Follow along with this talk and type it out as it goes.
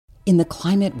In the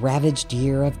climate-ravaged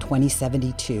year of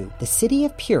 2072, the city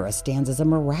of Pura stands as a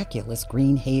miraculous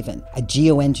green haven, a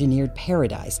geoengineered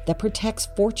paradise that protects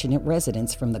fortunate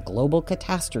residents from the global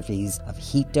catastrophes of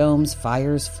heat domes,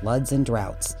 fires, floods, and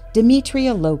droughts.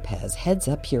 Demetria Lopez heads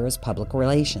up Pura's public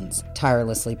relations,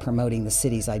 tirelessly promoting the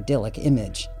city's idyllic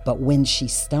image. But when she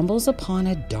stumbles upon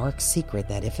a dark secret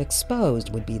that, if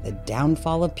exposed, would be the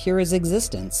downfall of Pura's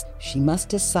existence, she must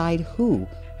decide who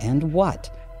and what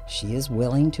she is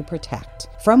willing to protect.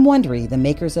 From Wondery, the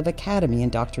makers of Academy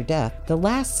and Dr. Death, The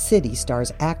Last City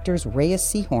stars actors Reyes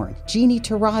Sehorn, Jeannie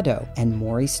Torrado, and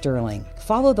Maury Sterling.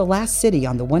 Follow The Last City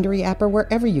on the Wondery app or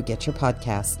wherever you get your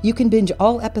podcasts. You can binge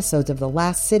all episodes of The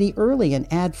Last City early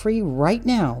and ad-free right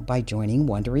now by joining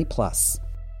Wondery Plus.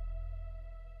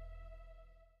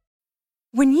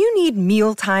 When you need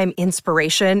mealtime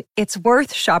inspiration, it's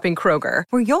worth shopping Kroger,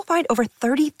 where you'll find over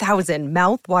 30,000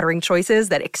 mouth-watering choices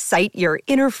that excite your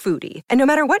inner foodie. And no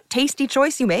matter what tasty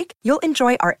choice you make, you'll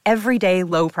enjoy our everyday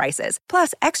low prices,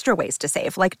 plus extra ways to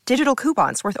save, like digital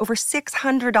coupons worth over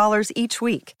 $600 each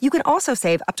week. You can also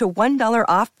save up to $1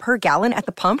 off per gallon at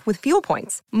the pump with fuel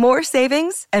points. More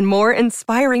savings and more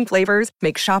inspiring flavors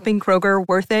make shopping Kroger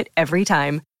worth it every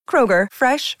time. Kroger,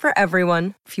 fresh for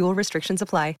everyone. Fuel restrictions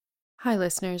apply. Hi,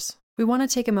 listeners. We want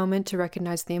to take a moment to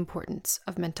recognize the importance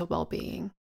of mental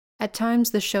well-being. At times,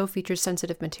 the show features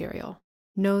sensitive material.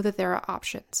 Know that there are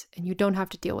options, and you don't have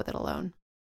to deal with it alone.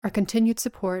 Our continued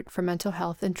support for mental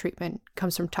health and treatment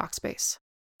comes from Talkspace.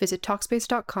 Visit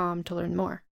Talkspace.com to learn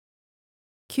more.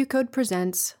 Q-Code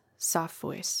presents Soft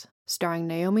Voice, starring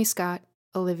Naomi Scott,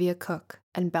 Olivia Cook,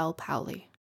 and Belle Powley.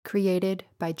 Created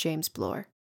by James Bloor.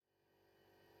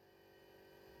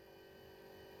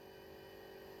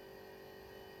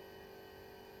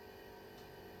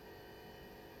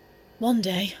 One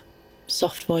day,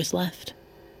 Soft Voice left.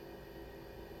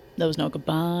 There was no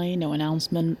goodbye, no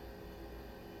announcement.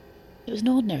 It was an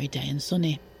ordinary day and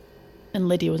sunny, and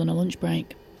Lydia was on a lunch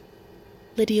break.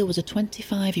 Lydia was a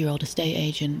 25-year-old estate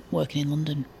agent working in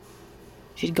London.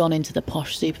 She'd gone into the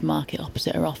posh supermarket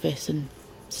opposite her office and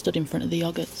stood in front of the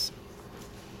yogurts.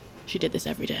 She did this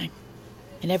every day.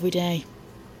 And every day,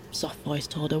 Soft Voice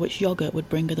told her which yogurt would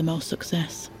bring her the most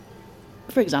success.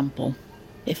 For example,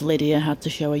 if Lydia had to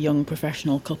show a young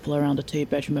professional couple around a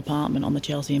 2-bedroom apartment on the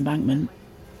Chelsea embankment,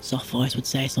 Soft Voice would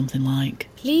say something like,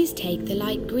 "Please take the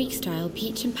light Greek-style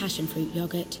peach and passion fruit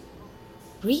yoghurt.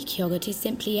 Greek yoghurt is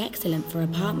simply excellent for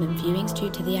apartment viewings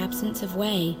due to the absence of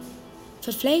whey.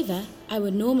 For flavour, I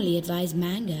would normally advise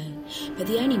mango, but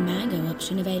the only mango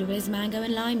option available is mango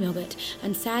and lime yoghurt,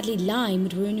 and sadly lime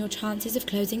would ruin your chances of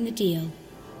closing the deal.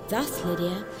 Thus,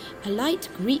 Lydia, a light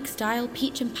Greek-style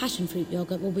peach and passion fruit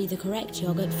yoghurt will be the correct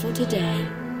yoghurt for today."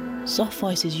 Soft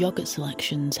Voice's yoghurt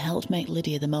selections helped make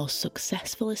Lydia the most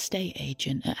successful estate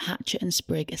agent at Hatchett and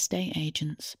Sprigg Estate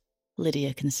Agents.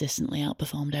 Lydia consistently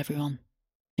outperformed everyone,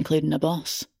 including her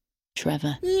boss,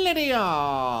 Trevor. "Lydia!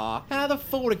 How the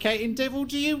fornicating devil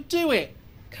do you do it?"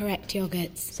 "Correct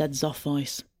yogurts," said Soft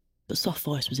Voice. But Soft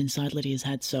Voice was inside Lydia's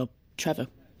head, so Trevor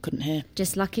couldn't hear.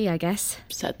 "Just lucky, I guess,"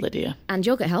 said Lydia. "And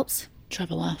yogurt helps."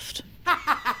 Trevor laughed.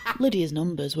 Lydia's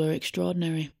numbers were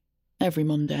extraordinary. Every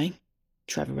Monday,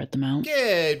 Trevor read them out.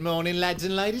 "Good morning, lads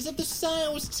and ladies of the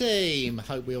sales team.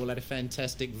 Hope we all had a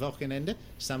fantastic Wochenende.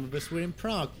 Some of us were in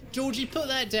Prague. Georgie, put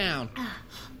that down."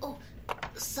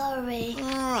 Sorry.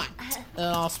 Right.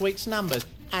 Last week's numbers.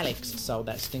 Alex sold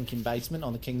that stinking basement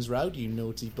on the King's Road, you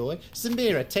naughty boy.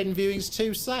 Samira, 10 viewings,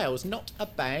 2 sales. Not a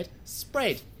bad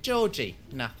spread. Georgie,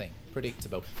 nothing.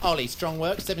 Predictable. Ollie, strong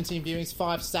work, 17 viewings,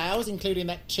 5 sales, including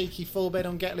that cheeky 4-bed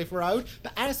on Gatliff Road.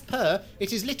 But as per,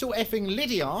 it is little effing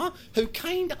Lydia who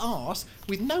came to us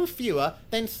with no fewer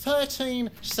than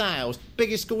 13 sales.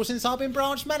 Biggest score since I've been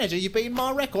branch manager. You've beaten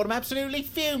my record. I'm absolutely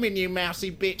fuming, you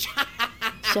mousy bitch.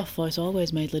 Soft Voice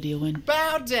always made Lydia win.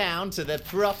 Bow down to the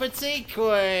property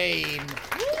queen.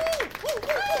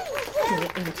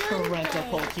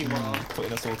 Incredible, you are.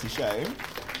 Putting us all to shame.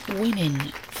 Winning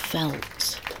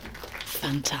felt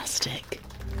fantastic.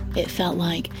 It felt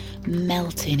like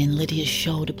melting in Lydia's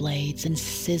shoulder blades and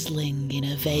sizzling in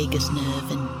her vagus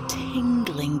nerve and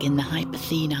tingling in the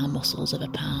hypothenial muscles of her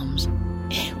palms.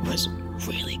 It was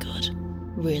really good,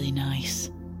 really nice.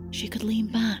 She could lean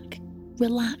back,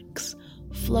 relax,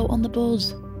 float on the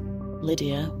buzz.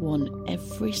 Lydia won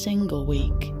every single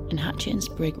week, and Hatchett and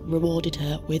Sprigg rewarded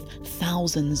her with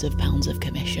thousands of pounds of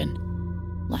commission.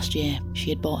 Last year, she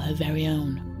had bought her very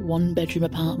own 1-bedroom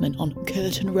apartment on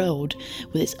Curtain Road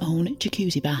with its own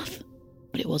jacuzzi bath.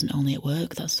 But it wasn't only at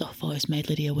work that Soft Voice made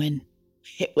Lydia win.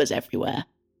 It was everywhere.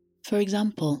 For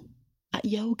example, at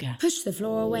yoga. Push the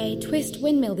floor away, twist,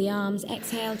 windmill the arms,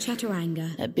 exhale,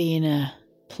 chaturanga. At being a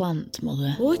plant,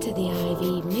 Mother. Water the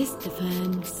ivy, mist the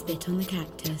fern, spit on the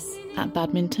cactus. At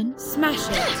badminton. Smash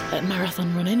it! At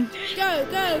marathon running. Go,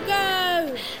 go,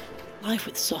 go! Life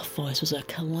with Soft Voice was a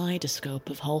kaleidoscope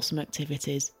of wholesome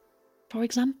activities. For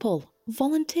example,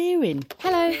 volunteering.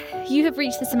 Hello, you have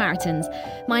reached the Samaritans.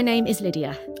 My name is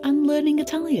Lydia. And learning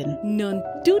Italian. Non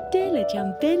tutte le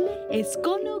ciambelle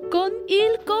escono con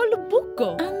il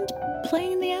colbuco. And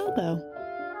playing the elbow.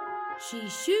 She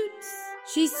shoots,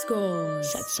 she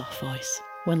scores, said Soft Voice,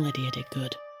 when Lydia did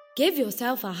good. Give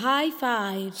yourself a high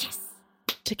five. Yes.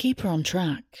 To keep her on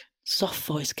track, Soft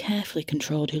Voice carefully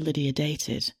controlled who Lydia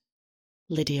dated.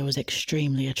 Lydia was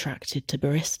extremely attracted to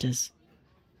baristas.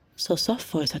 So Soft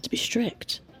Voice had to be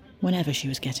strict whenever she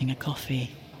was getting a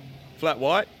coffee. Flat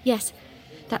white? Yes,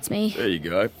 that's me. There you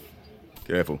go.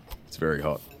 Careful, it's very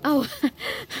hot. Oh,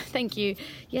 thank you.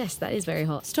 Yes, that is very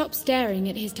hot. Stop staring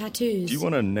at his tattoos. Do you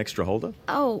want an extra holder?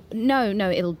 Oh,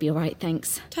 no, it'll be all right,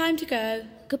 thanks. Time to go.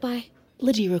 Goodbye.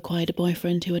 Lydia required a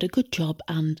boyfriend who had a good job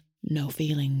and no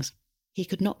feelings. He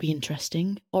could not be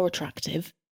interesting or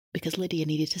attractive because Lydia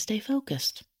needed to stay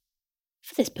focused.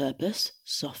 For this purpose,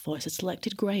 Soft Voice had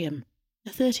selected Graham, a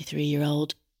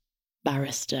 33-year-old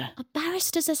barrister. Are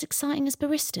barristers as exciting as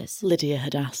baristas? Lydia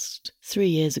had asked 3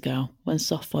 years ago when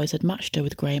Soft Voice had matched her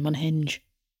with Graham on Hinge.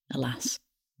 Alas,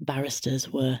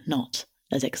 barristers were not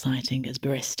as exciting as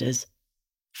baristas.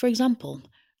 For example,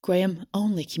 Graham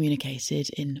only communicated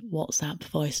in WhatsApp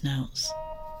voice notes.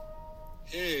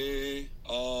 Hey,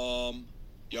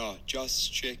 yeah,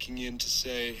 just checking in to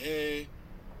say, hey,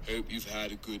 hope you've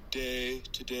had a good day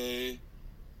today.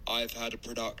 I've had a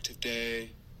productive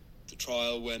day. The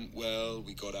trial went well,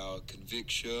 we got our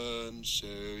conviction, so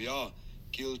yeah,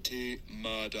 guilty,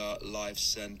 murder, life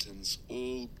sentence,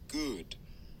 all good.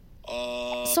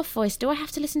 Soft Voice, do I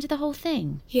have to listen to the whole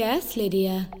thing? Yes,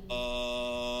 Lydia.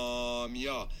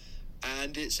 Yeah,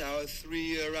 and it's our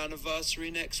 3-year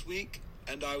anniversary next week,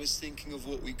 and I was thinking of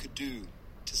what we could do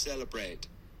to celebrate.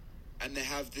 And they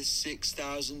have this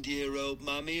 6,000-year-old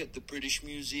mummy at the British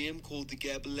Museum called the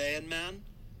Gabaldon Man.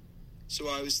 So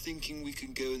I was thinking we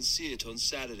can go and see it on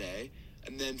Saturday,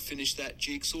 and then finish that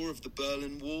jigsaw of the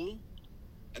Berlin Wall,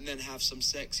 and then have some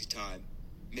sexy time.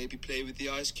 Maybe play with the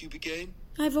ice cube again?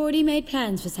 I've already made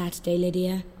plans for Saturday,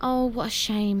 Lydia. Oh, what a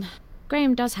shame.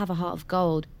 Graham does have a heart of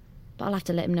gold, but I'll have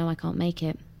to let him know I can't make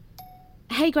it.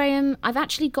 Hey Graham, I've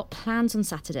actually got plans on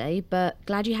Saturday, but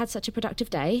glad you had such a productive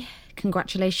day.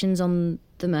 Congratulations on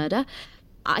the murder.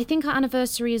 I think our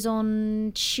anniversary is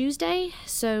on Tuesday,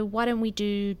 so why don't we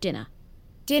do dinner?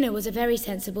 Dinner was a very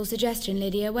sensible suggestion,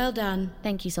 Lydia. Well done.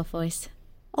 Thank you, Soft Voice.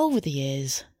 Over the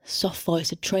years, Soft Voice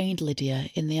had trained Lydia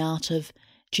in the art of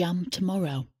jam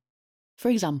tomorrow. For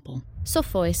example,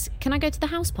 Soft Voice, can I go to the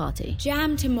house party?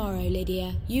 Jam tomorrow,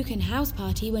 Lydia. You can house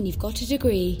party when you've got a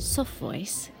degree. Soft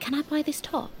Voice, can I buy this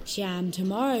top? Jam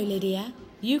tomorrow, Lydia.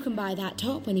 You can buy that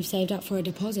top when you've saved up for a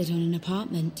deposit on an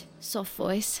apartment. Soft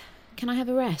Voice, can I have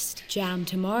a rest? Jam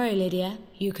tomorrow, Lydia.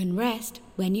 You can rest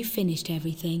when you've finished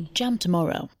everything. Jam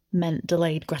tomorrow meant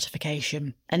delayed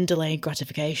gratification, and delayed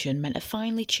gratification meant a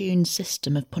finely tuned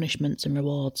system of punishments and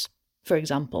rewards. For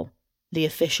example, the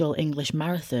official English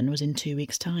marathon was in 2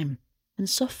 weeks' time, and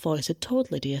Soft Voice had told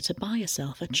Lydia to buy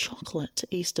herself a chocolate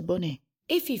Easter bunny.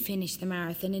 If you finish the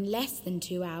marathon in less than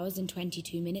 2 hours and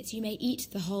 22 minutes, you may eat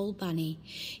the whole bunny.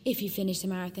 If you finish the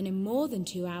marathon in more than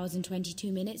 2 hours and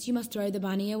 22 minutes, you must throw the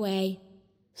bunny away.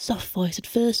 Soft Voice had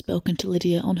first spoken to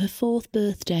Lydia on her 4th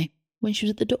birthday, when she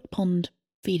was at the duck pond,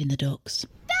 feeding the ducks.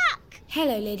 Duck!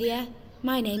 Hello, Lydia.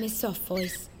 My name is Soft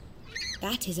Voice.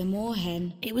 That is a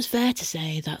moorhen. It was fair to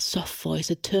say that Soft Voice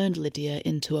had turned Lydia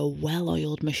into a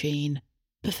well-oiled machine,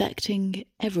 perfecting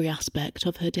every aspect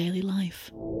of her daily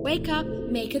life. Wake up,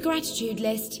 make a gratitude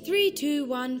list. 3, 2,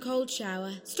 1, cold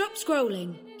shower. Stop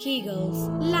scrolling.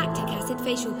 Kegels. Lactic acid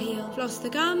facial peel. Floss the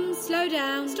gums. Slow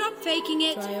down. Stop faking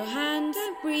it. Dry your hands.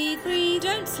 Don't breathe. Breathe.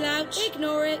 Don't slouch.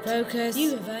 Ignore it. Focus.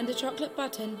 You have earned a chocolate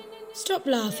button. Stop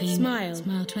laughing. Smile.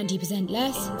 Smile 20%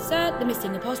 less. Insert the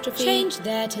missing apostrophe. Change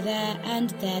there to there and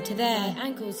there to there.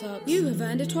 Ankle socks. You have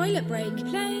earned a toilet break.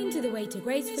 Plane to the waiter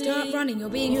gracefully. Start running. You're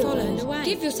being followed.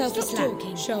 Give yourself a slack.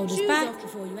 Talking. Shoulders shoes back. Off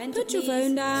before you enter, put your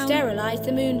phone down. Sterilise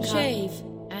the moon cup. Shave.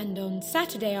 And on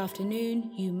Saturday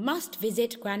afternoon, you must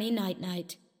visit Granny Night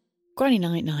Night. Granny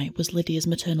Night Night was Lydia's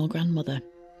maternal grandmother,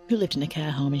 who lived in a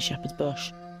care home in Shepherd's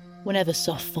Bush. Whenever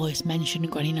Soft Voice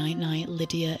mentioned Granny Night Night,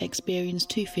 Lydia experienced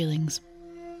 2 feelings.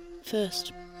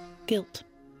 First, guilt.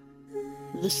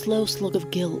 The slow slug of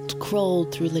guilt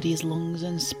crawled through Lydia's lungs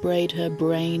and sprayed her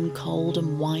brain cold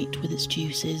and white with its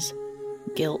juices.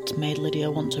 Guilt made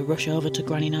Lydia want to rush over to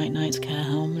Granny Night Night's care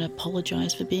home and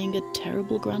apologise for being a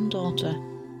terrible granddaughter.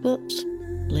 But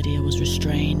Lydia was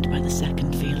restrained by the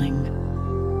second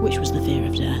feeling, which was the fear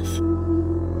of death.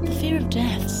 The fear of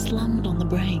death slammed on the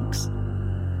brakes.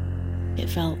 It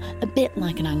felt a bit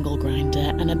like an angle grinder,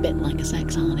 and a bit like a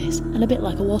sex harness, and a bit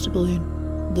like a water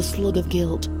balloon. The slug of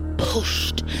guilt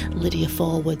pushed Lydia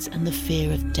forwards, and the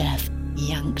fear of death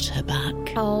yanked her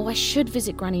back. Oh, I should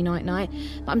visit Granny Night-Night,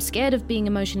 but I'm scared of being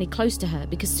emotionally close to her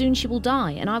because soon she will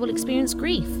die and I will experience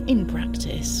grief. In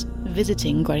practice,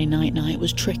 visiting Granny Night-Night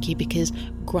was tricky because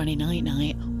Granny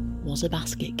Night-Night was a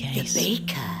basket case. The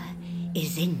baker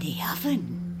is in the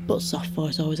oven. But Soft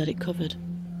Voice always had it covered.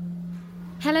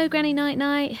 Hello, Granny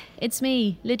Night-Night. It's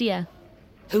me, Lydia.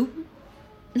 Who?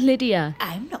 Lydia.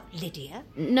 I'm not Lydia.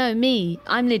 No, me.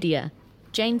 I'm Lydia.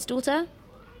 Jane's daughter?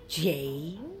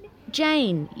 Jane?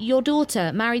 Jane, your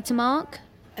daughter, married to Mark?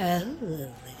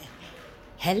 Oh.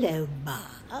 Hello,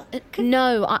 Mark.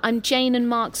 No, I'm Jane and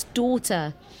Mark's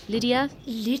daughter. Lydia?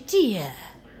 Lydia?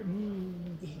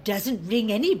 Doesn't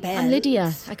ring any bells. I'm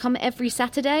Lydia. I come every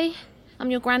Saturday. I'm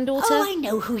your granddaughter. Oh, I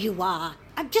know who you are.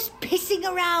 I'm just pissing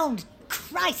around.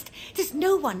 Christ, does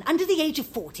no one under the age of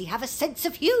 40 have a sense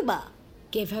of humour?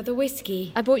 Give her the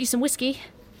whiskey. I brought you some whiskey.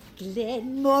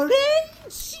 Glenmorangie.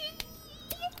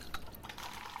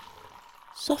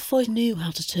 Soft Voice knew how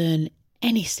to turn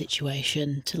any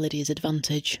situation to Lydia's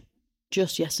advantage.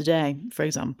 Just yesterday, for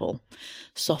example,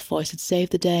 Soft Voice had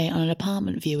saved the day on an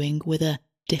apartment viewing with a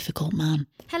difficult man.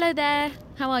 Hello there.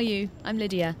 How are you? I'm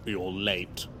Lydia. You're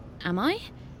late. Am I?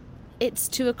 It's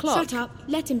 2:00. Shut up.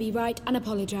 Let him be right and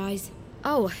apologise.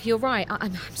 Oh, you're right.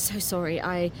 I'm so sorry.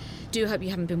 I do hope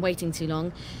you haven't been waiting too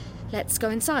long. Let's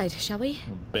go inside, shall we?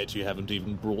 Bet you haven't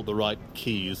even brought the right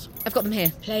keys. I've got them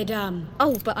here. Play dumb.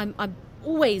 Oh, but I'm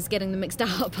always getting them mixed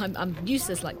up. I'm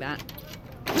useless like that.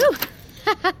 Woo!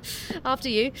 After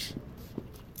you.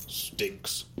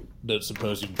 Stinks. Don't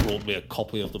suppose you brought me a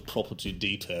copy of the property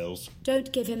details.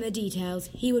 Don't give him the details.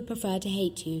 He would prefer to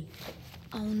hate you.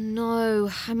 Oh no,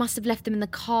 I must have left them in the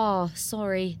car.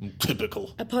 Sorry.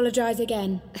 Typical. Apologise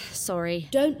again. Sorry.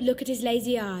 Don't look at his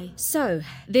lazy eye. So,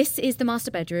 this is the master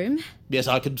bedroom. Yes,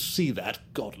 I can see that.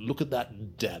 God, look at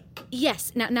that damp.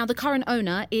 Yes, now the current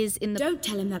owner is in the... Don't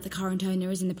tell him that the current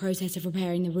owner is in the process of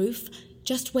repairing the roof.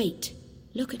 Just wait.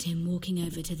 Look at him walking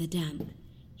over to the damp.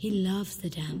 He loves the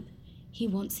damp. He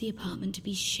wants the apartment to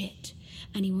be shit.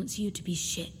 And he wants you to be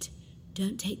shit.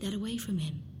 Don't take that away from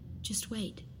him. Just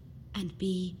wait. And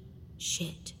be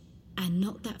shit. And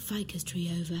knock that ficus tree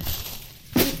over.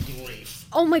 Good grief.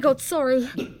 Oh my god, sorry.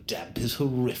 The damp is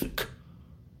horrific.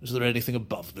 Is there anything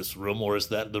above this room, or is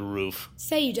that the roof?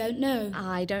 Say you don't know.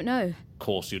 I don't know. Of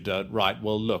course you don't. Right,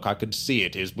 well look, I can see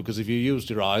it is, because if you used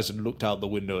your eyes and looked out the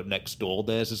window at next door,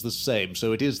 theirs is the same,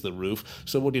 so it is the roof.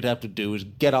 So what you'd have to do is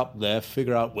get up there,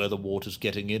 figure out where the water's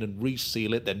getting in, and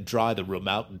reseal it, then dry the room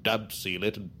out and damp seal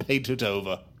it, and paint it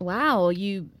over. Wow,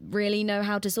 you really know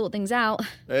how to sort things out.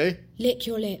 Eh? Lick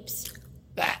your lips.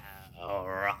 All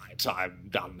right, I'm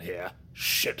done here.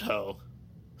 Shithole.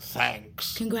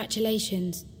 Thanks.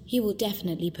 Congratulations. He will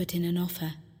definitely put in an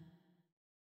offer.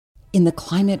 In the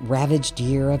climate-ravaged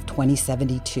year of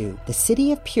 2072, the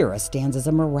city of Pura stands as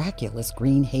a miraculous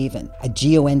green haven, a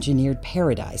geoengineered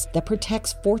paradise that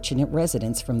protects fortunate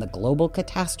residents from the global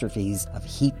catastrophes of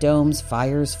heat domes,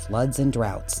 fires, floods, and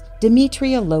droughts.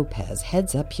 Demetria Lopez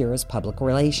heads up Pura's public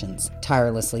relations,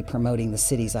 tirelessly promoting the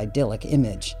city's idyllic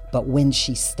image. But when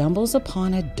she stumbles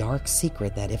upon a dark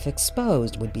secret that, if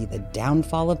exposed, would be the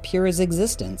downfall of Pura's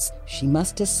existence, she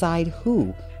must decide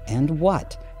who and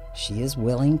what she is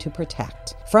willing to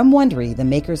protect. From Wondery, the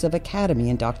makers of Academy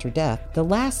and Dr. Death, The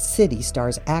Last City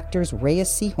stars actors Reyes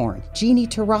Sehorn, Jeannie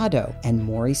Torrado, and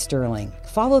Maury Sterling.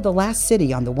 Follow The Last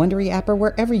City on the Wondery app or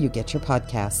wherever you get your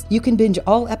podcasts. You can binge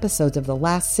all episodes of The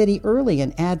Last City early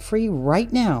and ad-free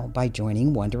right now by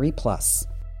joining Wondery Plus.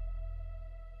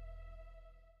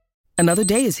 Another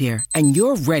day is here, and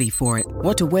you're ready for it.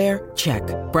 What to wear? Check.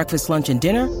 Breakfast, lunch, and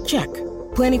dinner? Check.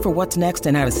 Planning for what's next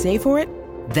and how to save for it?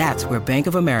 That's where Bank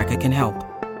of America can help.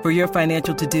 For your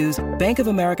financial to-dos, Bank of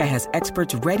America has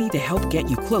experts ready to help get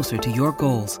you closer to your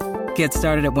goals. Get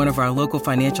started at one of our local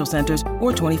financial centers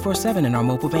or 24/7 in our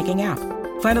mobile banking app.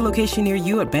 Find a location near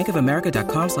you at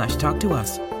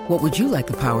bankofamerica.com/talktous. What would you like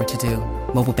the power to do?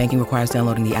 Mobile banking requires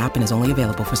downloading the app and is only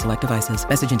available for select devices.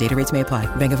 Message and data rates may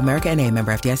apply. Bank of America N.A.,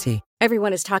 member FDIC.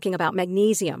 Everyone is talking about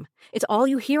magnesium. It's all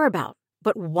you hear about.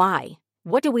 But why?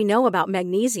 What do we know about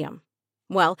magnesium?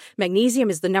 Well, magnesium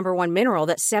is the #1 mineral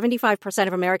that 75%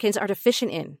 of Americans are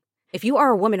deficient in. If you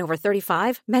are a woman over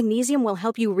 35, magnesium will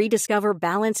help you rediscover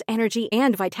balance, energy,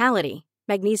 and vitality.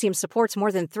 Magnesium supports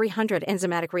more than 300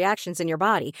 enzymatic reactions in your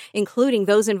body, including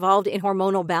those involved in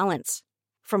hormonal balance.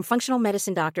 From functional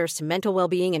medicine doctors to mental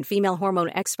well-being and female hormone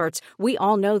experts, we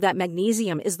all know that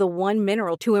magnesium is the one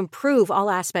mineral to improve all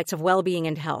aspects of well-being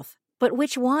and health. But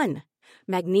which one?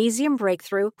 Magnesium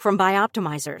Breakthrough from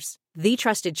Bioptimizers, the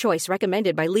trusted choice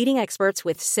recommended by leading experts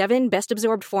with 7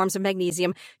 best-absorbed forms of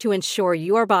magnesium to ensure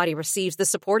your body receives the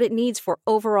support it needs for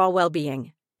overall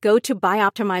well-being. Go to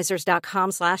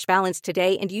bioptimizers.com/balance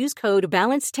today and use code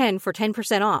BALANCE10 for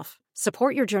 10% off.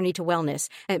 Support your journey to wellness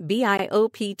at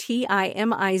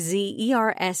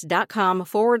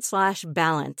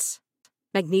bioptimizers.com/balance.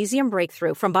 Magnesium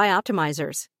Breakthrough from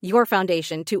Bioptimizers, your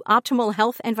foundation to optimal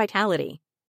health and vitality.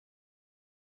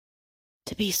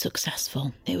 To be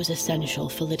successful, it was essential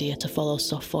for Lydia to follow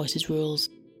Soft Voice's rules.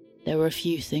 There were a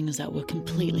few things that were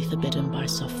completely forbidden by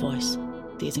Soft Voice.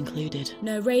 These included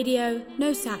no radio,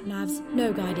 no sat-navs,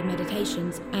 no guided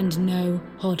meditations, and no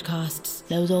podcasts.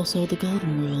 There was also the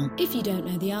golden rule. If you don't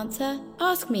know the answer,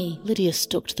 ask me. Lydia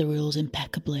stuck to the rules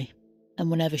impeccably,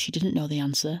 and whenever she didn't know the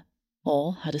answer,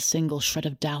 or had a single shred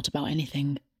of doubt about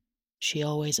anything, she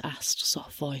always asked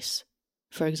Soft Voice.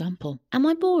 For example, am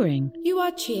I boring? You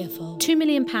are cheerful. £2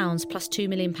 million plus £2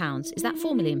 million. Is that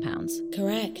 £4 million?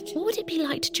 Correct. What would it be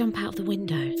like to jump out of the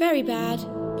window? Very bad,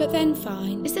 but then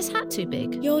fine. Is this hat too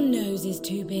big? Your nose is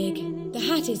too big. The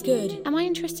hat is good. Am I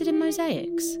interested in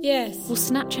mosaics? Yes. Will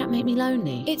Snapchat make me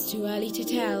lonely? It's too early to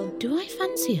tell. Do I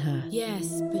fancy her?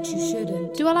 Yes, but you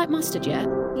shouldn't. Do I like mustard yet?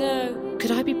 No.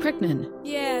 Could I be pregnant?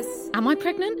 Yes. Am I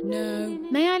pregnant? No.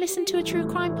 May I listen to a true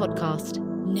crime podcast?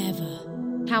 Never.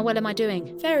 How well am I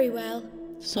doing? Very well.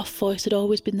 Soft Voice had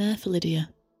always been there for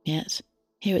Lydia. Yet,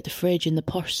 here at the fridge in the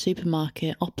posh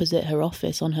supermarket opposite her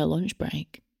office on her lunch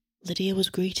break, Lydia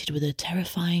was greeted with a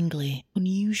terrifyingly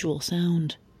unusual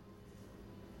sound.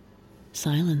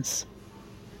 Silence.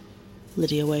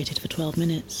 Lydia waited for 12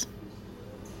 minutes.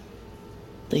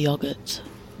 The yogurt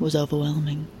was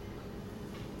overwhelming.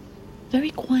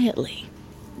 Very quietly,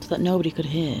 so that nobody could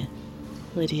hear,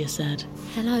 Lydia said,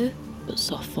 "Hello?" But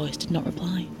Soft Voice did not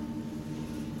reply.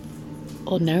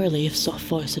 Ordinarily, if Soft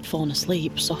Voice had fallen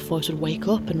asleep, Soft Voice would wake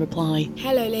up and reply,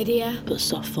 "Hello, Lydia." But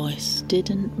Soft Voice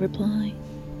didn't reply.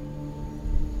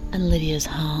 And Lydia's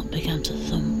heart began to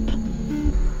thump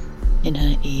in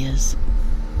her ears.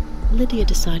 Lydia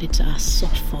decided to ask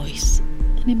Soft Voice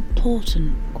an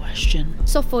important question.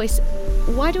 Soft Voice,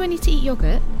 why do I need to eat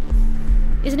yogurt?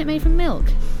 Isn't it made from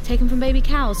milk, taken from baby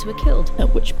cows who were killed?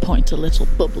 At which point a little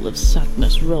bubble of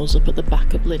sadness rose up at the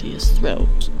back of Lydia's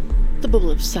throat. The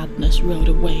bubble of sadness rode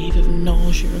a wave of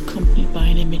nausea accompanied by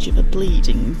an image of a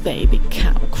bleeding baby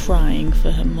cow crying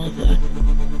for her mother.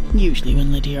 Usually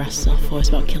when Lydia asked Soft Voice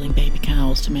about killing baby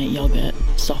cows to make yogurt,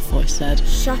 Soft Voice said,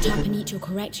 "Shut up and eat your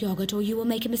correct yogurt or you will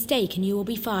make a mistake and you will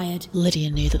be fired."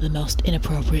 Lydia knew that the most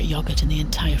inappropriate yogurt in the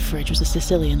entire fridge was a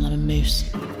Sicilian lemon mousse.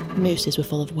 Mousses were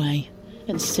full of whey,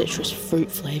 and citrus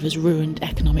fruit flavours ruined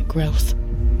economic growth.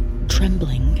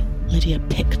 Trembling, Lydia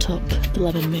picked up the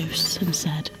lemon mousse and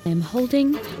said, "I am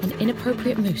holding an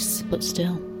inappropriate mousse." But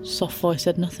still, Soft Voice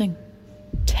said nothing.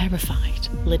 Terrified,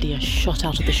 Lydia shot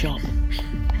out of the shop.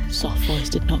 Soft Voice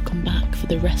did not come back for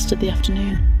the rest of the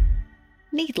afternoon.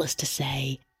 Needless to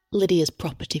say, Lydia's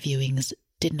property viewings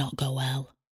did not go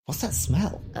well. What's that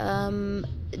smell?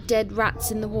 Dead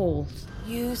rats in the wall.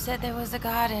 You said there was a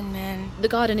garden, man. The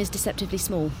garden is deceptively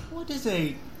small. What is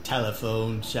a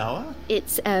telephone shower?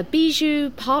 It's a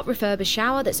bijou, part refurbished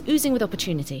shower that's oozing with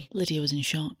opportunity. Lydia was in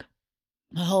shock.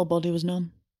 Her whole body was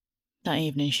numb. That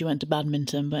evening she went to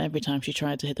badminton, but every time she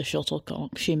tried to hit the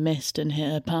shuttlecock, she missed and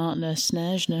hit her partner,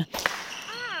 Snezhna.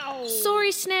 Ow! Sorry,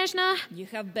 Snezhna. You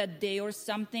have bad day or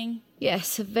something?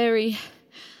 Yes, a very,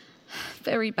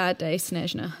 very bad day,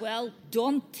 Snezhna. Well,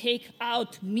 don't take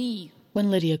out me.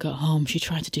 When Lydia got home, she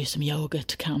tried to do some yoga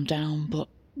to calm down, but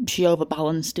she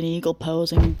overbalanced in eagle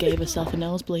pose and gave herself a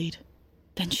nosebleed.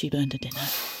 Then she burned her dinner.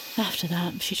 After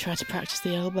that, she tried to practice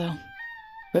the oboe,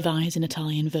 revising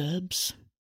Italian verbs.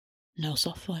 No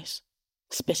Soft Voice.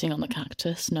 Spitting on the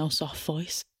cactus, no Soft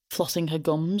Voice. Flossing her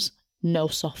gums, no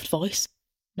Soft Voice.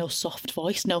 No Soft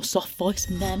Voice, no Soft Voice,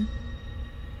 and then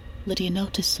Lydia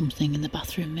noticed something in the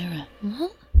bathroom mirror.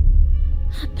 What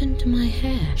happened to my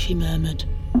hair? She murmured,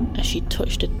 as she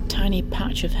touched a tiny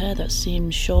patch of hair that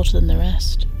seemed shorter than the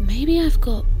rest. Maybe I've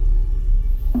got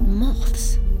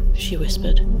moths, she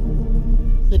whispered.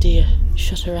 Lydia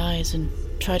shut her eyes and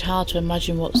tried hard to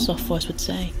imagine what Soft Voice would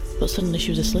say, but suddenly she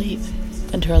was asleep,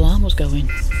 and her alarm was going,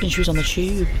 and she was on the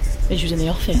tube, and she was in the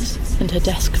office, and her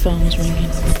desk phone was ringing.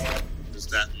 Is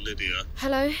that Lydia?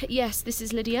 Hello, yes, this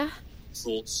is Lydia.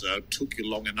 Thought so. Took you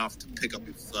long enough to pick up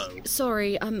your phone.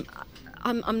 Sorry, I'm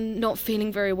not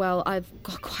feeling very well. I've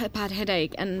got quite a bad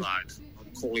headache and... Right. I'm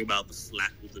calling about the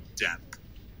flat with the damp.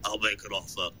 I'll make an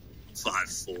offer.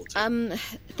 540.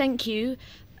 Thank you.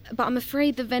 But I'm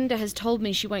afraid the vendor has told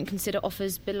me she won't consider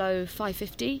offers below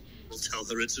 550. I'll tell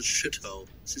her it's a shithole.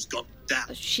 She's got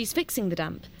damp. She's fixing the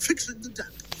damp. Fixing the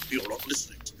damp? You're not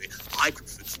listening to me. I can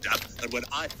fix damp, and when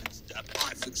I fix damp,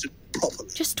 I fix it properly.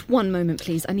 Just one moment,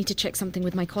 please. I need to check something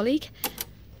with my colleague.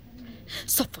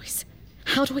 Soft voice.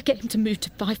 How do I get him to move to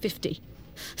 550?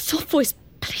 Soft voice,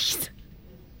 please.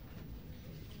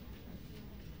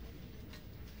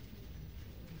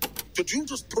 Could you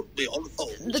just put me on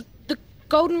hold? The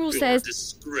golden rule You're says... a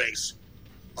disgrace.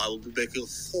 I will be making a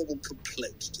formal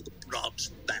complaint to the branch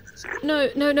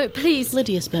manager. No, please.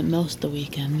 Lydia spent most of the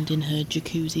weekend in her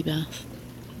jacuzzi bath.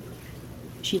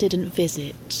 She didn't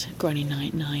visit Granny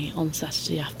Night on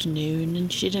Saturday afternoon,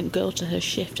 and she didn't go to her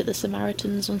shift at the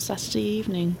Samaritans on Saturday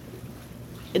evening.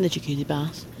 In the jacuzzi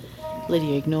bath,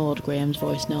 Lydia ignored Graham's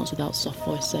voice notes without soft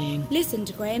voice saying, Listen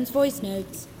to Graham's voice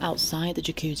notes. Outside the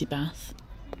jacuzzi bath,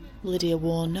 Lydia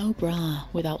wore no bra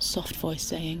without soft voice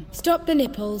saying, Stop the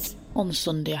nipples. On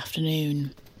Sunday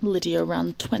afternoon, Lydia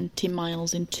ran 20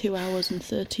 miles in 2 hours and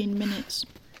 13 minutes,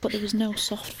 but there was no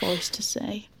soft voice to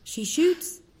say. She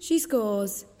shoots, she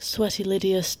scores. Sweaty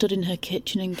Lydia stood in her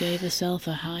kitchen and gave herself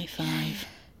a high five.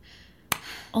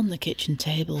 On the kitchen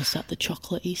table sat the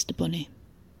chocolate Easter bunny.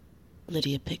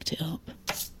 Lydia picked it up.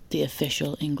 The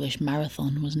official English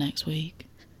marathon was next week.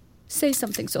 Say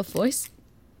something, soft voice.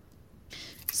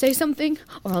 Say something,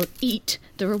 or I'll eat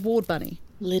the reward bunny.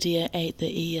 Lydia ate the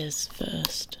ears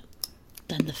first,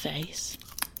 then the face.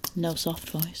 No soft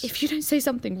voice. If you don't say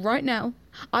something right now,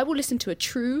 I will listen to a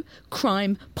true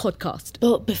crime podcast.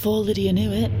 But before Lydia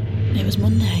knew it, it was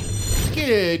Monday.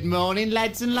 Good morning,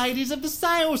 lads and ladies of the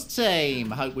sales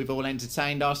team. Hope we've all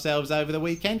entertained ourselves over the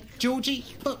weekend. Georgie,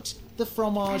 put the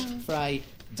fromage frais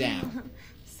down.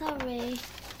 Sorry.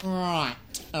 Right,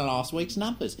 last week's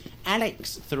numbers.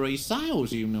 Alex, 3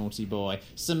 sales, you naughty boy.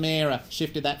 Samira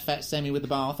shifted that fat semi with the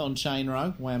bath on Chain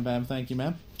Row. Wham bam, thank you,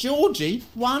 ma'am. Georgie,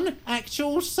 1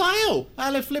 actual sale.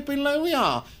 Hello flipping Lou we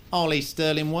are. Ollie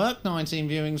Sterling work, 19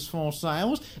 viewings, 4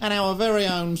 sales. And our very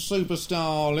own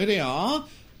superstar Lydia,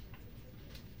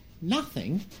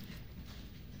 nothing.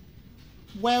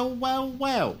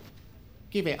 Well.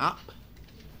 Give it up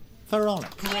for Ollie.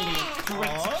 Brilliant. Great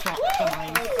shot,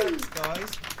 guys. Thanks, guys.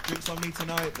 Drinks on me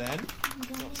tonight, then.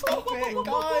 Stop it,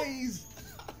 guys!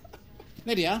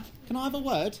 Lydia, can I have a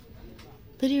word?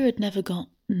 Lydia had never got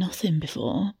nothing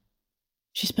before.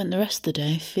 She spent the rest of the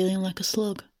day feeling like a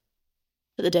slug.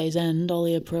 At the day's end,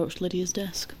 Ollie approached Lydia's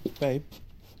desk. Babe,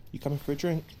 you coming for a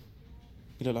drink?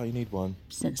 You look like you need one.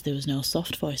 Since there was no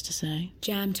soft voice to say.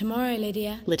 Jam tomorrow,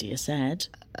 Lydia. Lydia said.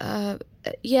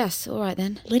 Yes, all right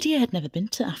then. Lydia had never been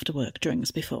to after-work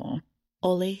drinks before.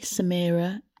 Ollie,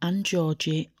 Samira and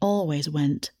Georgie always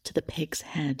went to the Pig's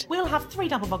Head. We'll have 3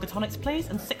 double vodka tonics, please,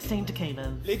 and 16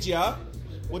 tequilas. Lydia,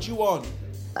 what do you want?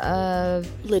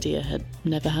 Lydia had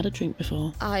never had a drink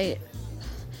before. I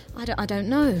don't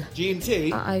know.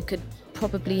 G&T? I could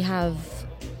probably have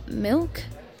milk.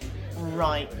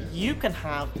 Right, you can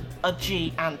have a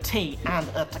G&T and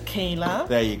a tequila.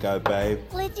 There you go, babe.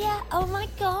 Lydia, oh my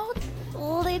god.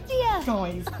 Lydia.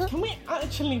 Guys, can we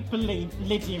actually believe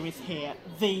Lydia is here?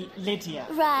 The Lydia.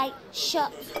 Right,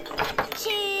 shut.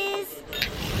 Cheers.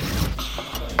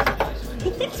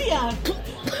 Lydia,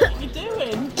 what are you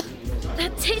doing?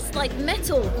 That tastes like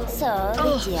metal. So,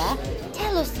 Lydia,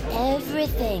 tell us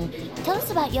everything. Tell us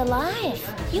about your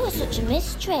life. You are such a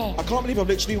mystery. I can't believe I've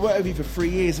literally worked with you for 3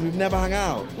 years and we've never hung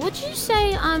out. Would you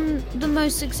say I'm the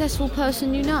most successful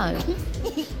person you know?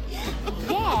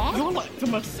 Yeah. You're like the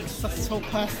most successful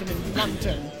person in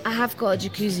London. I have got a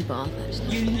jacuzzi bath.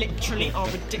 You literally are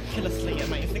ridiculously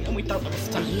amazing and we don't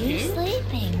understand you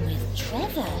sleeping with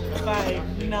Trevor?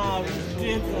 Babe, no,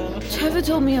 you didn't. Trevor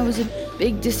told me I was a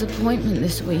big disappointment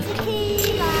this week.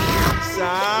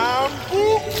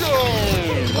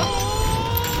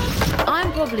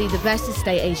 I'm probably the best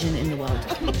estate agent in the world.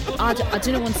 I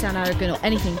do not want to sound arrogant or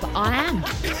anything, but I am.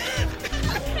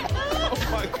 Oh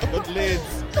my god, Liz,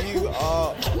 are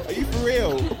you for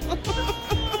real?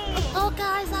 Oh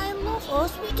guys, I love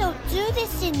us. We don't do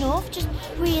this enough. Just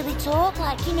really talk,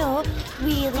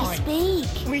 really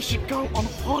speak. We should go on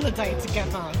holiday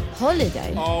together.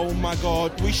 Holiday? Oh my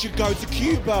god, we should go to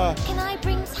Cuba. Can I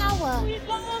bring Tower? We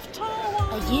love Tower.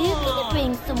 Are you gonna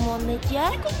bring someone, Lydia?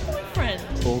 I got a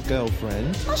boyfriend. Or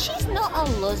girlfriend. Oh, she's not a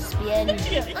lesbian.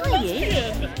 Lydia, Are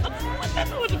you? I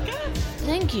never would have guessed.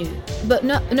 Thank you. But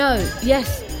no,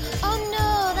 yes. Oh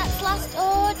no, that's last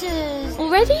orders.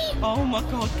 Already? Oh my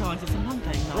god, guys, it's a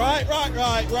Monday night.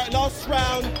 Right, last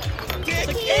round.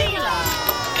 Tequila!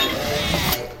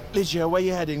 Lydia, where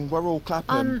you heading? We're all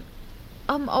clapping.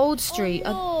 Old Street.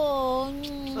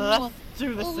 Let's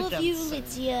do this I love again you, soon.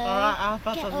 Lydia. Alright, I've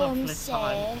had Get a home lovely safe.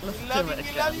 time. Let's do it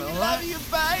again, alright? Love you,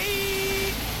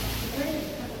 bye!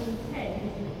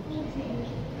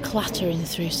 Clattering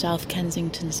through South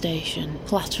Kensington Station,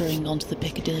 clattering onto the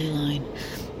Piccadilly line.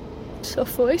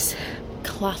 Soft voice.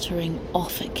 Clattering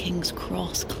off at King's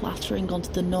Cross, clattering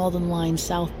onto the Northern Line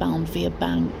southbound via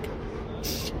Bank.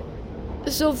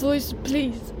 Soft voice,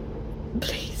 please.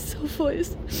 Please, soft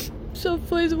voice. Soft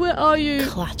voice, where are you?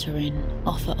 Clattering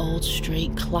off at Old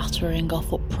Street, clattering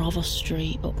off up Provost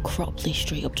Street, up Cropley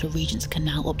Street, up to Regent's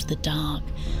Canal, up to the dark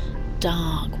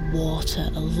water,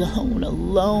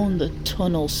 alone, the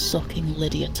tunnel sucking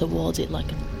Lydia towards it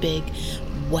like a big,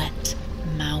 wet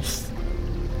mouth.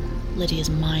 Lydia's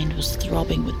mind was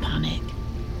throbbing with panic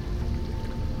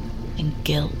and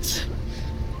guilt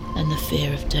and the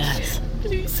fear of death.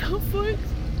 Please, soft voice.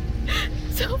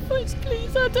 Soft voice,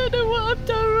 please. I don't know what I've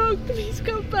done wrong. Please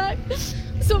come back.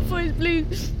 Soft voice,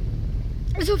 please.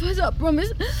 Soft voice, I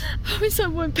promise I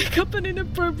won't pick up an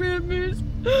inappropriate mood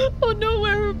or not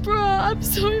wear a bra. I'm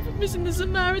sorry for missing the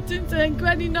Samaritans and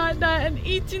Granny Night Night and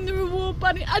eating the reward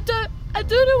bunny. I don't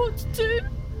know what to do.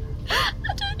 I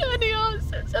don't know any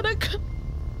answers, and I can't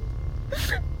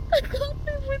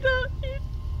live without you.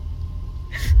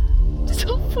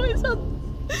 Soft voice,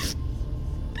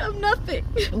 I'm nothing.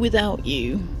 Without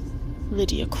you,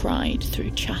 Lydia cried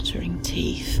through chattering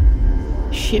teeth,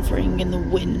 shivering in the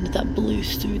wind that blew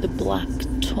through the black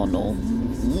tunnel.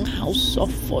 How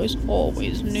Soft Voice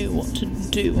always knew what to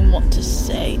do and what to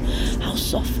say. How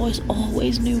Soft Voice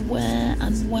always knew where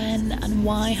and when and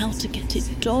why, how to get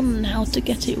it done, how to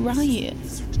get it right.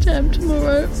 Time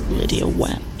tomorrow. Lydia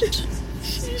wept.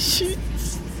 She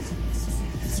shoots.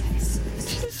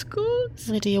 She scores.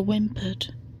 Lydia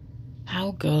whimpered.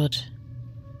 How good.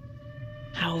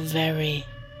 How very,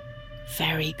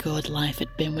 very good life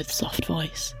had been with Soft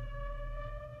Voice.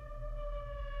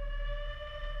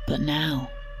 But now,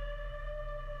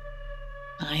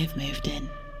 I have moved in.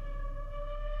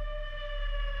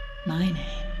 My name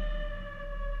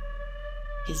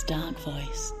is Dark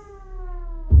Voice.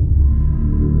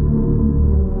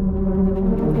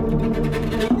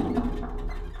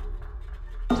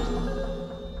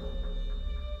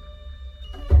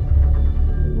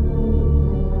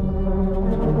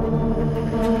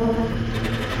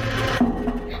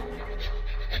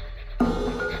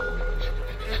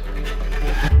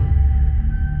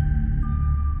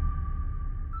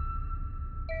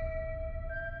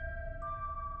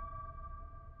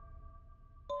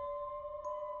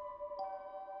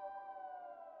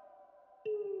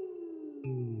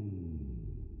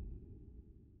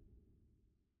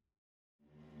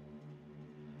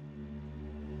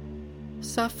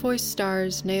 Soft Voice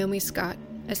stars Naomi Scott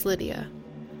as Lydia,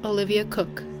 Olivia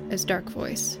Cook as Dark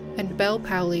Voice, and Belle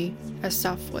Powley as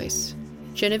Soft Voice,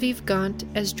 Genevieve Gaunt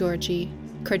as Georgie,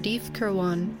 Cardiff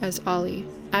Kirwan as Ollie,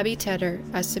 Abby Tedder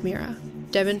as Samira,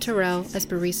 Devin Terrell as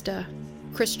Barista,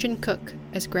 Christian Cook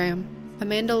as Graham,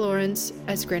 Amanda Lawrence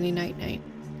as Granny Night Night,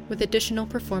 with additional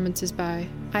performances by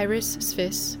Iris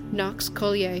Sviss, Knox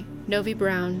Collier, Novi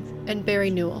Brown, and Barry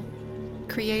Newell.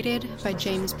 Created by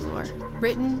James Bloor.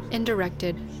 Written and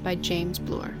directed by James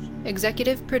Bloor.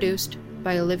 Executive produced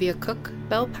by Olivia Cook,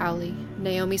 Belle Powley,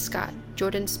 Naomi Scott,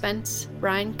 Jordan Spence,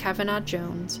 Brian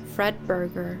Kavanaugh-Jones, Fred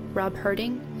Berger, Rob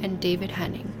Herding, and David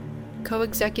Henning.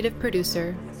 Co-executive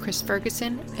producer Chris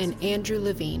Ferguson and Andrew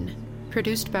Levine.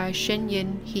 Produced by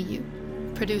Shin-Yin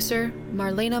Hiyu. Producer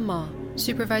Marlena Ma.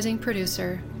 Supervising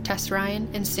producer Tess Ryan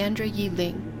and Sandra Yi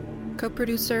Ling.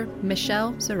 Co-producer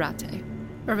Michelle Zarate.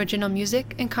 Original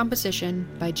music and composition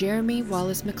by Jeremy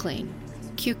Wallace McLean.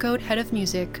 Q-Code Head of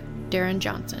Music, Darren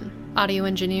Johnson. Audio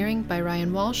engineering by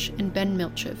Ryan Walsh and Ben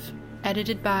Milchev.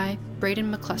 Edited by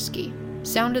Braden McCluskey.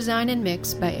 Sound design and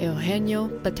mix by Eugenio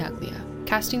Battaglia.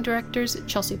 Casting directors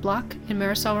Chelsea Block and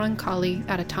Marisol Roncalli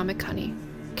at Atomic Honey.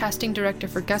 Casting director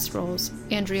for guest roles,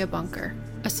 Andrea Bunker.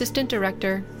 Assistant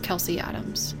director, Kelsey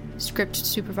Adams. Script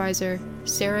supervisor,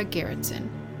 Sarah Gerritsen.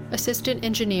 Assistant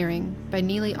engineering by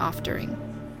Neely Oftering.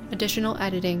 Additional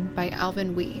editing by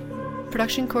Alvin Wee.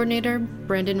 Production coordinator,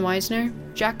 Brandon Weisner,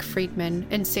 Jack Friedman,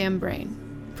 and Sam Brain.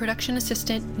 Production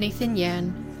assistant, Nathan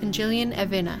Yan, and Jillian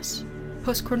Evenas.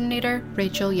 Post coordinator,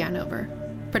 Rachel Yanover.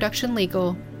 Production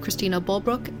legal, Christina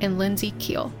Bulbrook and Lindsay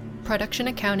Keel. Production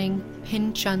accounting,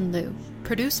 Pin Chun Liu.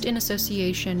 Produced in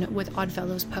association with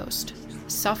Oddfellows Post.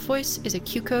 Soft Voice is a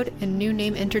Q-Code and New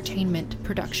Name Entertainment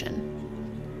production.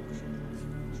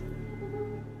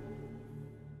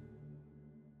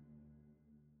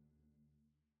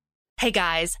 Hey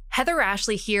guys, Heather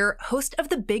Ashley here, host of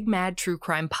the Big Mad True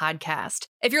Crime Podcast.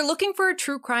 If you're looking for a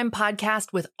true crime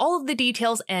podcast with all of the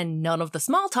details and none of the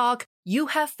small talk, you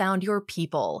have found your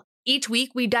people. Each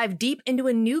week, we dive deep into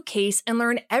a new case and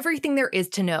learn everything there is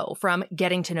to know, from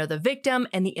getting to know the victim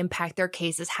and the impact their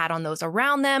cases had on those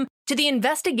around them, to the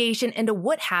investigation into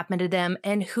what happened to them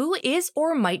and who is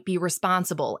or might be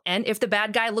responsible. And if the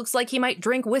bad guy looks like he might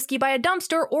drink whiskey by a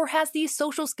dumpster or has the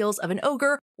social skills of an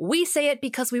ogre, we say it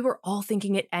because we were all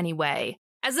thinking it anyway.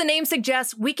 As the name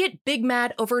suggests, we get big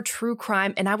mad over true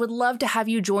crime, and I would love to have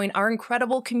you join our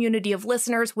incredible community of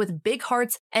listeners with big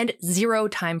hearts and zero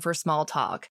time for small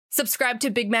talk. Subscribe to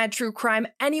Big Mad True Crime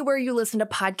anywhere you listen to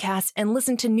podcasts and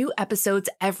listen to new episodes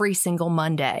every single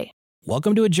Monday.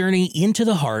 Welcome to a journey into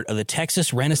the heart of the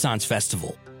Texas Renaissance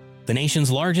Festival, the nation's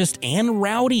largest and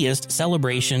rowdiest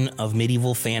celebration of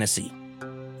medieval fantasy.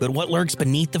 But what lurks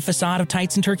beneath the facade of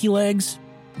tights and turkey legs?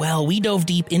 Well, we dove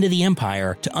deep into the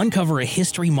empire to uncover a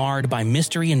history marred by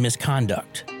mystery and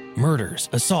misconduct, murders,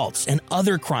 assaults, and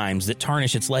other crimes that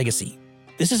tarnish its legacy.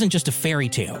 This isn't just a fairy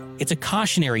tale, it's a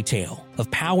cautionary tale of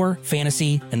power,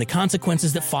 fantasy, and the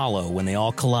consequences that follow when they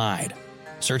all collide.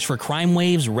 Search for Crime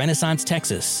Waves Renaissance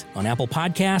Texas on Apple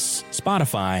Podcasts,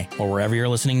 Spotify, or wherever you're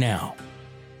listening now.